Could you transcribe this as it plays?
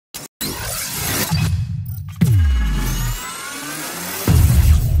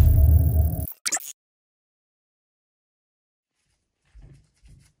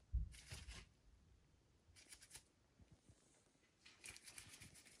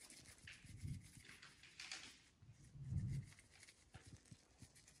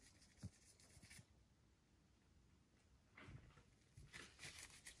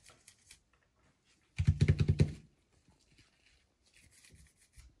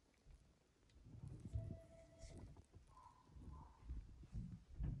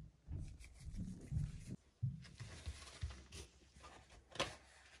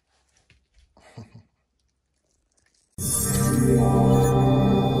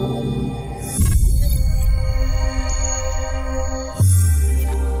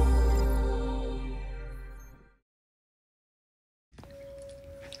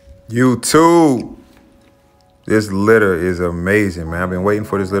YouTube, this litter is amazing, man. I've been waiting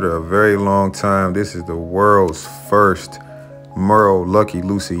for this litter a very long time. This is the world's first Merle Lucky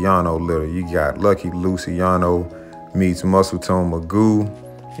Luciano litter. You got Lucky Luciano meets Muscletone Magoo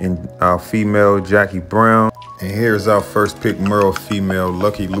and our female Jackie Brown. And here's our first pick Merle female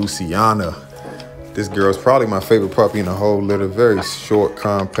Lucky Luciana. This girl's probably my favorite puppy in the whole litter. Very short,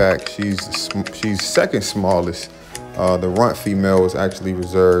 compact. She's second smallest. The runt female was actually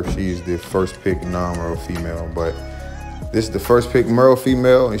reserved. She's the first pick non-Merle female, but this is the first pick Merle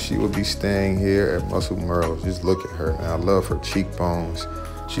female, and she will be staying here at Muscle Merle. Just look at her, man. I love her cheekbones.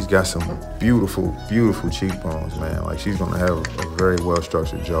 She's got some beautiful, beautiful cheekbones, man. Like, she's gonna have a very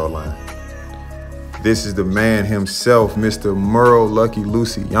well-structured jawline. This is the man himself, Mr. Merle Lucky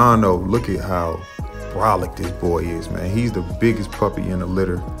Luciano. Look at how brolic this boy is, man. He's the biggest puppy in the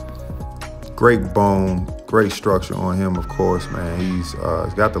litter. Great bone, great structure on him, of course, man. He's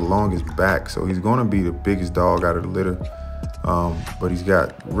got the longest back, so he's gonna be the biggest dog out of the litter. But he's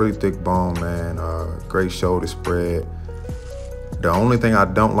got really thick bone, man. Great shoulder spread. The only thing I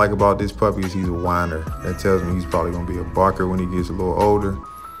don't like about this puppy is he's a whiner. That tells me he's probably gonna be a barker when he gets a little older.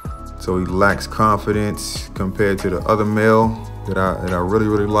 So he lacks confidence compared to the other male that I really,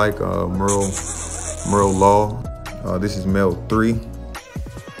 really like, Merle Law. This is male 3.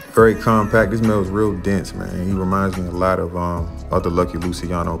 Very compact. This male is real dense, man. He reminds me a lot of other Lucky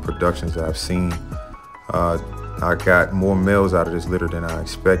Luciano productions that I've seen. I got more males out of this litter than I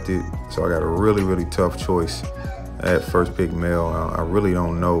expected, so I got a really, really tough choice at first pick male. I really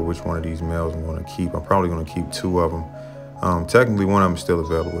don't know which one of these males I'm going to keep. I'm probably going to keep 2 of them. Technically, one of them is still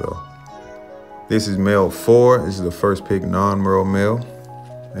available, though. This is male 4. This is the first pick non-Merle male,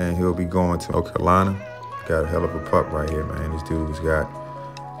 and he'll be going to North Carolina. Got a hell of a pup right here, man. This dude's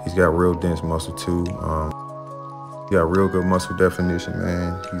he's got real dense muscle too. He got real good muscle definition,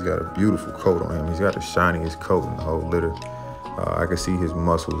 man. He's got a beautiful coat on him. He's got the shiniest coat in the whole litter. I could see his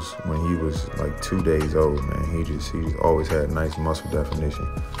muscles when he was like 2 days old, man. He's always had nice muscle definition.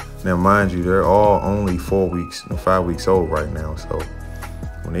 Now, mind you, they're all only 5 weeks old right now. So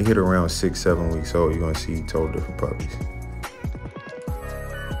when they hit around 6, 7 weeks old, you're gonna see totally different puppies.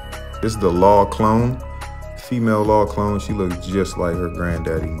 This is the Law clone. Female Law clone. She looks just like her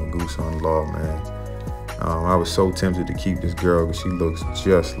granddaddy, Magoo on Law, man. I was so tempted to keep this girl because she looks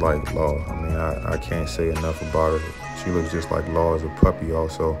just like Law. I mean, I can't say enough about her. She looks just like Law as a puppy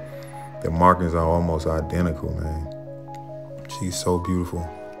also. The markings are almost identical, man. She's so beautiful.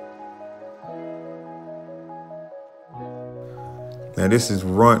 Now, this is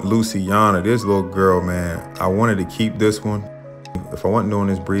Runt Luciana. This little girl, man, I wanted to keep this one. If I wasn't doing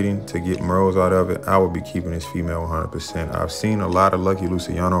this breeding to get Merles out of it, I would be keeping this female 100%. I've seen a lot of Lucky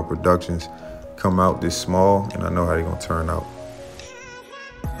Luciano productions come out this small, and I know how they're gonna turn out.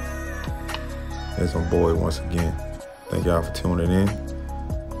 There's my boy once again. Thank y'all for tuning in.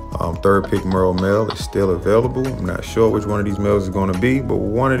 Third pick Merle male is still available. I'm not sure which one of these males is gonna be, but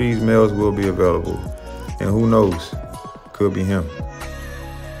one of these males will be available. And who knows, could be him.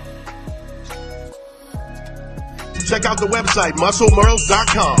 Check out the website,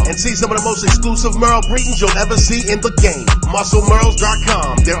 musclemerles.com, and see some of the most exclusive Merle breedings you'll ever see in the game.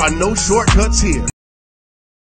 Musclemerles.com. There are no shortcuts here.